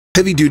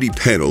Heavy-duty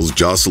panels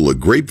jostle a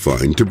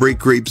grapevine to break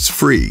grapes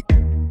free.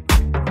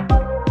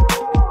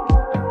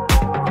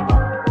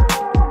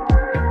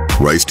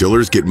 Rice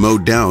tillers get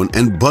mowed down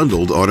and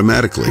bundled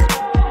automatically.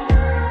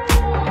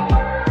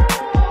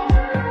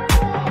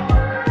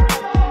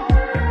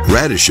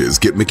 Radishes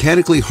get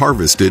mechanically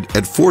harvested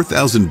at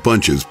 4,000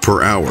 bunches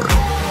per hour.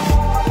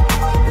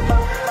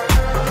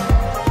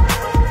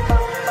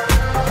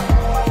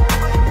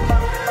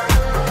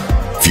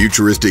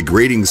 Futuristic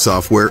grading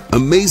software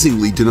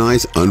amazingly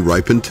denies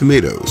unripened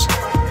tomatoes.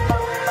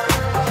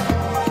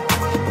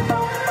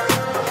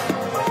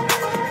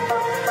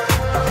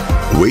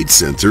 Weight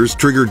sensors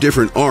trigger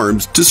different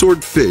arms to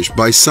sort fish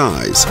by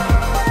size.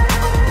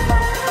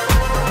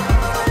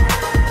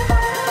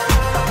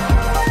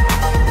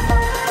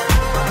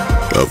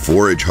 A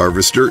forage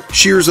harvester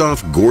shears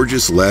off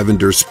gorgeous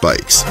lavender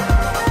spikes.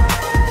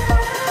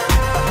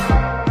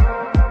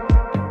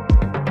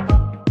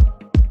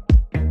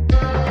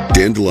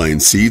 Dandelion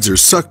seeds are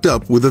sucked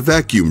up with a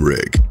vacuum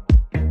rig.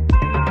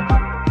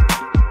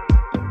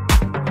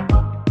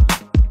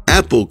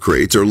 Apple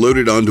crates are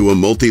loaded onto a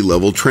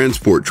multi-level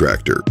transport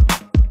tractor.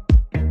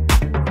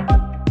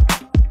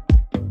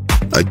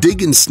 A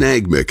dig and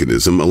snag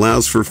mechanism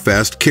allows for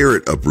fast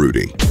carrot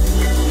uprooting.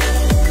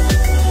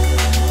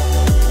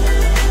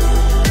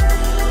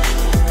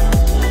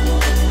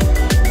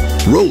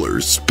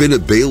 Rollers spin a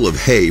bale of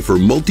hay for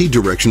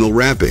multi-directional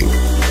wrapping.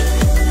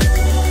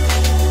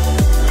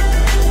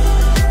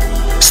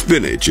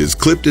 Spinach is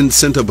clipped and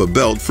sent up a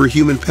belt for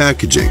human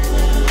packaging.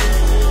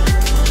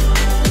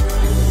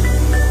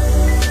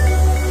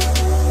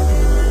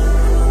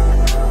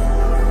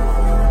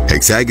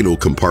 Hexagonal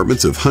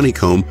compartments of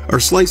honeycomb are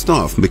sliced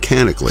off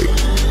mechanically.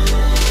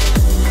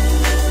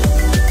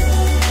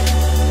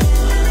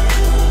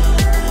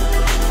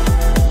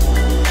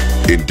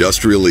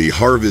 Industrially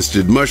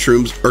harvested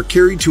mushrooms are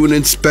carried to an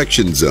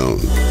inspection zone.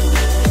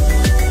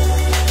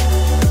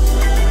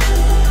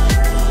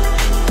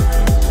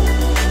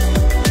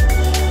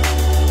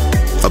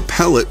 A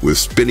pellet with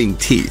spinning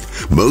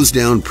teeth mows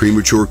down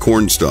premature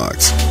corn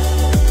stalks.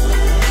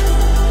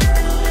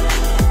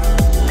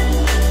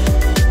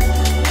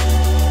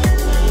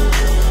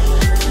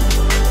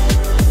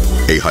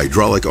 A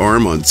hydraulic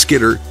arm on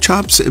skidder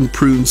chops and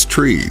prunes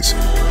trees.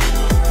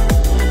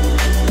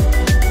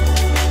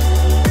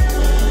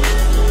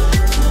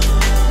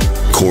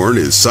 Corn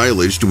is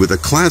silaged with a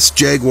Class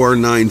Jaguar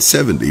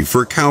 970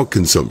 for cow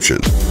consumption.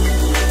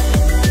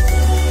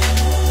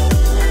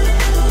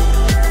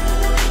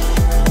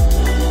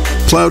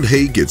 Plowed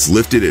hay gets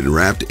lifted and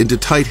wrapped into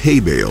tight hay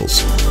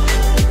bales.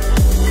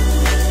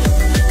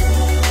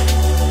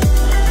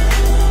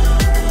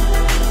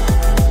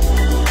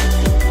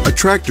 A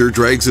tractor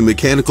drags a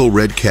mechanical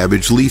red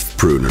cabbage leaf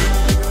pruner.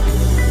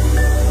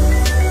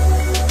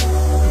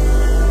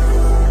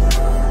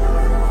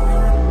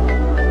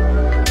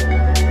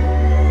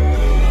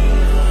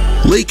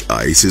 Lake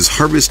ice is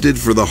harvested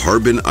for the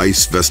Harbin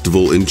Ice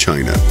Festival in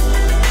China.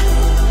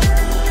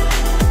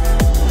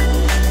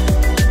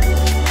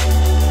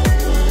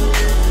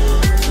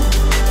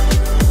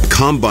 A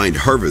combined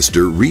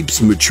harvester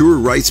reaps mature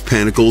rice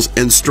panicles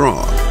and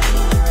straw.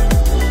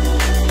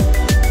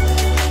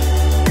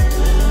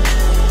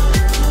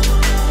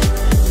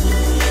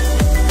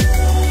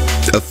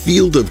 A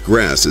field of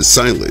grass is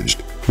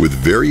silaged with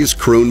various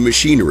Krone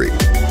machinery.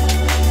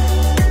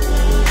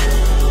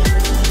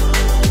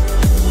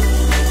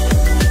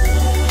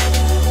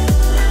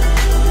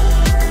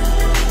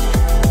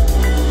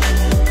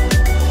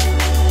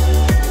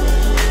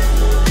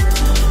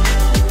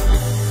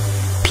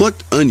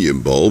 Plucked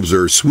onion bulbs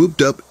are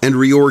swooped up and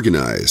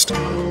reorganized.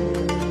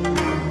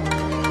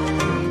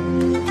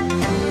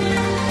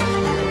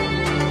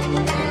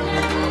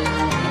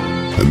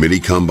 A mini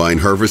combine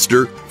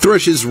harvester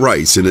threshes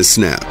rice in a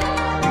snap.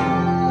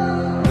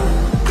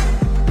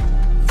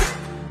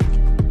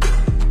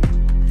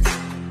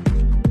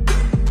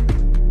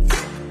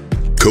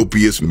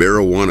 Copious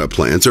marijuana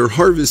plants are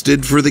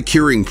harvested for the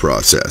curing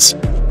process.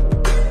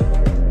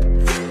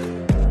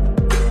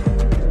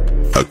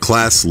 A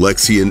Class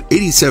Lexion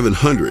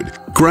 8700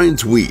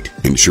 grinds wheat,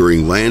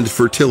 ensuring land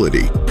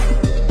fertility.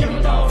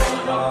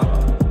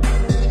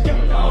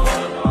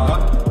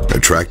 A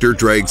tractor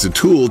drags a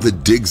tool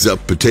that digs up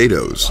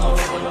potatoes.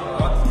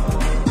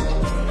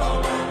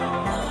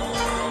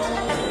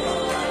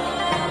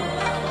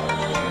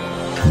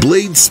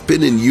 Blades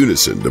spin in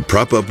unison to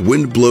prop up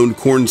wind-blown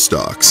corn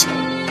stalks.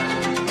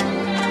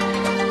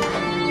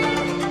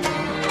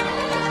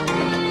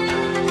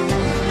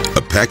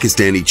 A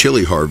Pakistani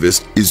chili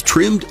harvest is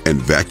trimmed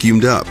and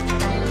vacuumed up.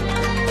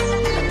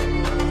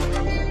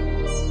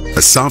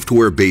 A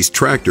software-based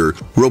tractor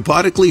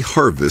robotically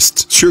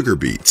harvests sugar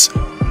beets.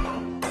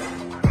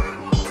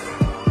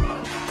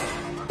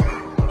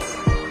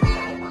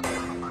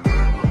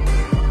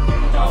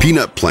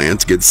 Peanut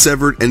plants get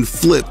severed and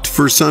flipped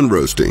for sun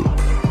roasting.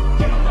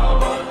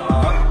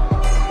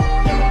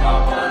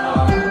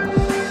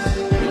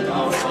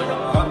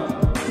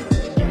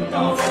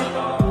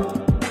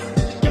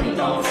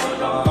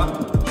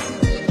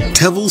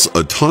 Tevil's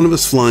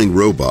autonomous flying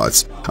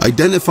robots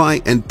identify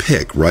and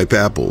pick ripe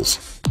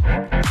apples.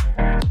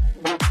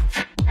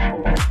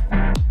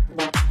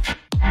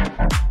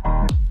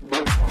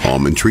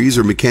 Almond trees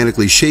are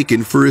mechanically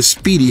shaken for a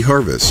speedy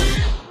harvest.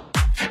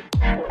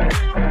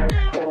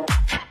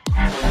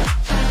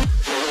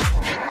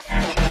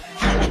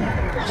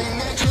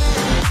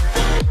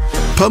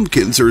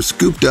 Pumpkins are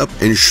scooped up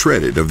and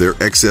shredded of their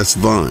excess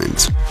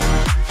vines.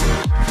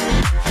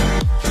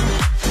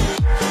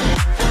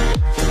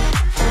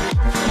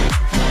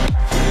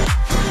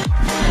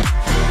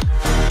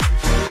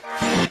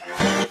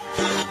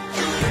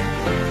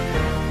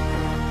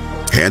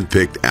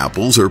 Hand-picked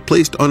apples are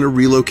placed on a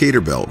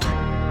relocator belt.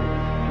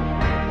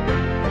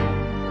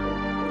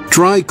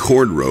 Dry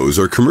corn rows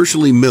are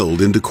commercially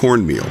milled into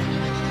cornmeal.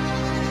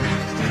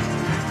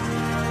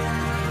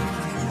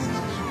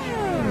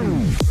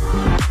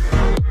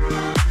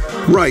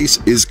 Rice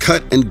is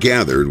cut and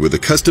gathered with a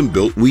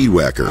custom-built weed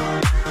whacker.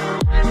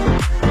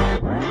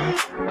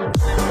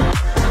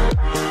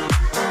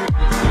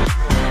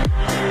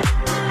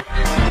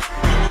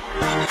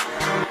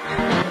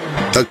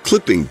 A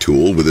clipping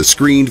tool with a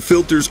screen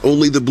filters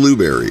only the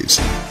blueberries.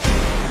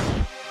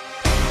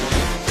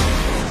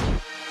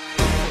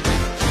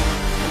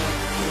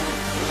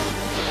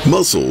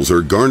 Mussels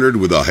are garnered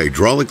with a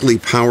hydraulically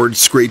powered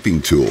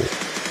scraping tool.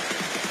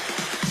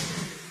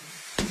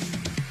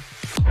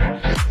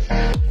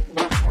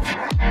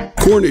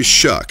 Corn is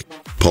shucked,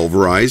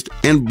 pulverized,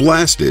 and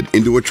blasted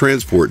into a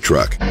transport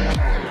truck.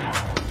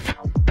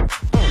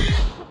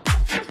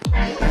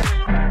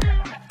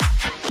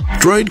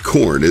 Dried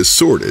corn is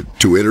sorted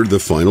to enter the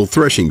final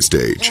threshing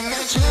stage.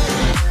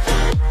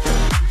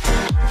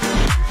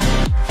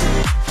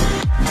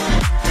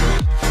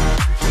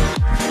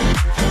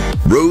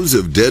 Rows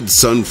of dead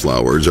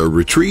sunflowers are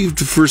retrieved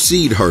for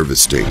seed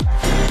harvesting.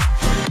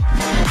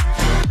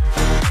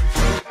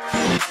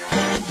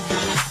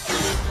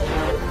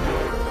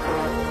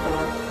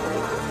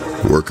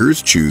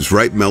 Workers choose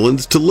ripe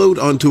melons to load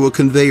onto a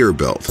conveyor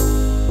belt.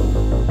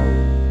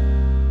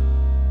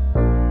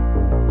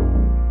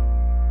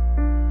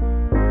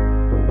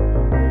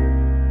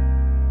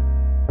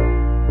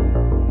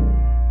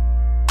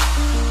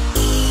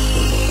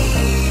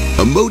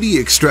 A Modi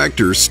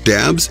extractor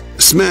stabs,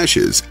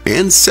 smashes,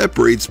 and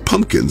separates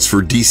pumpkins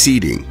for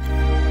deseeding.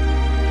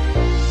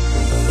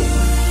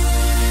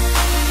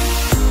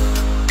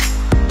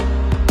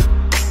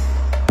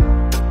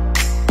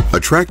 A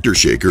tractor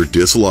shaker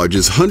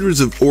dislodges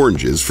hundreds of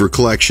oranges for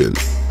collection.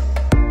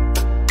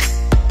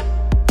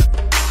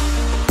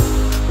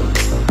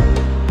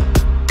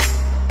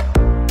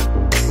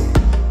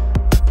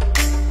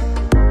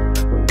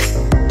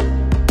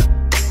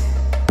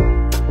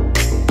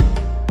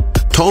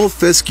 Tall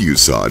fescue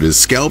sod is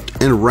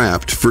scalped and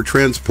wrapped for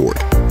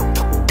transport.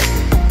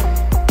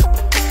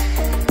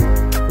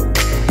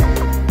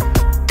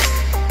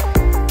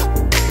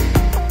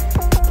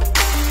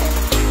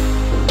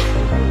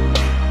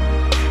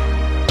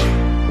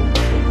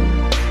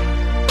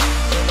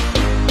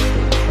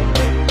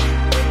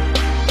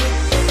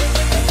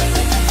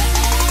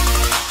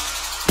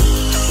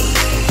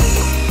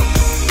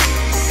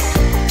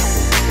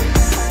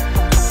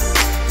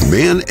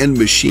 Man and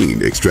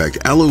machine extract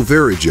aloe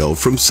vera gel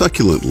from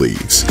succulent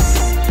leaves.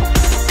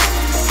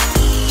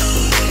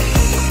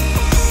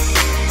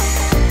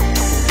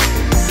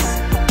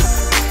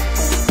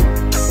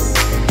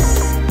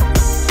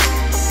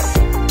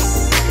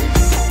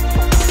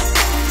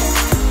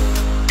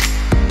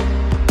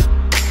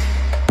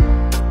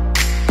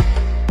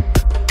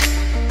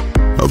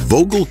 A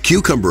Vogel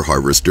cucumber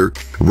harvester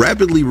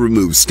rapidly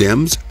removes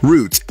stems,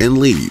 roots, and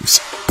leaves.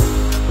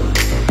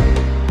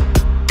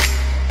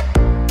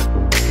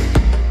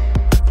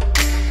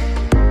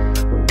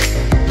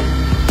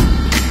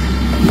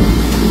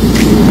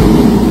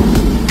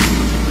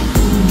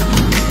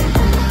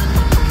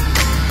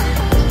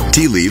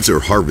 Tea leaves are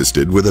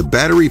harvested with a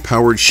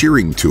battery-powered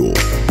shearing tool.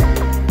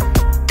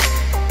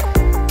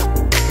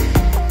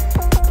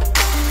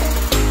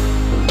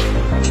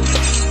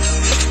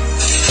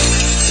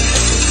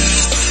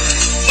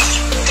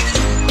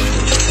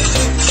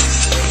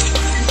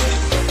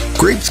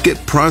 Grapes get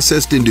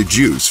processed into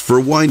juice for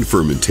wine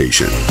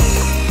fermentation.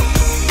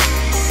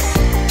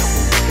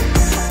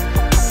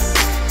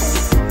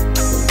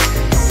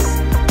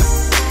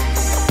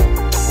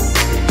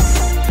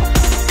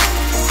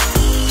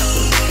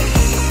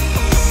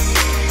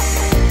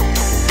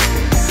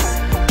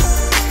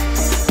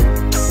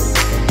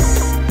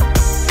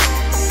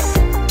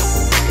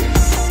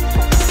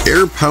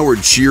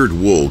 Air-powered sheared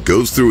wool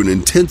goes through an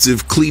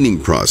intensive cleaning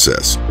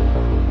process.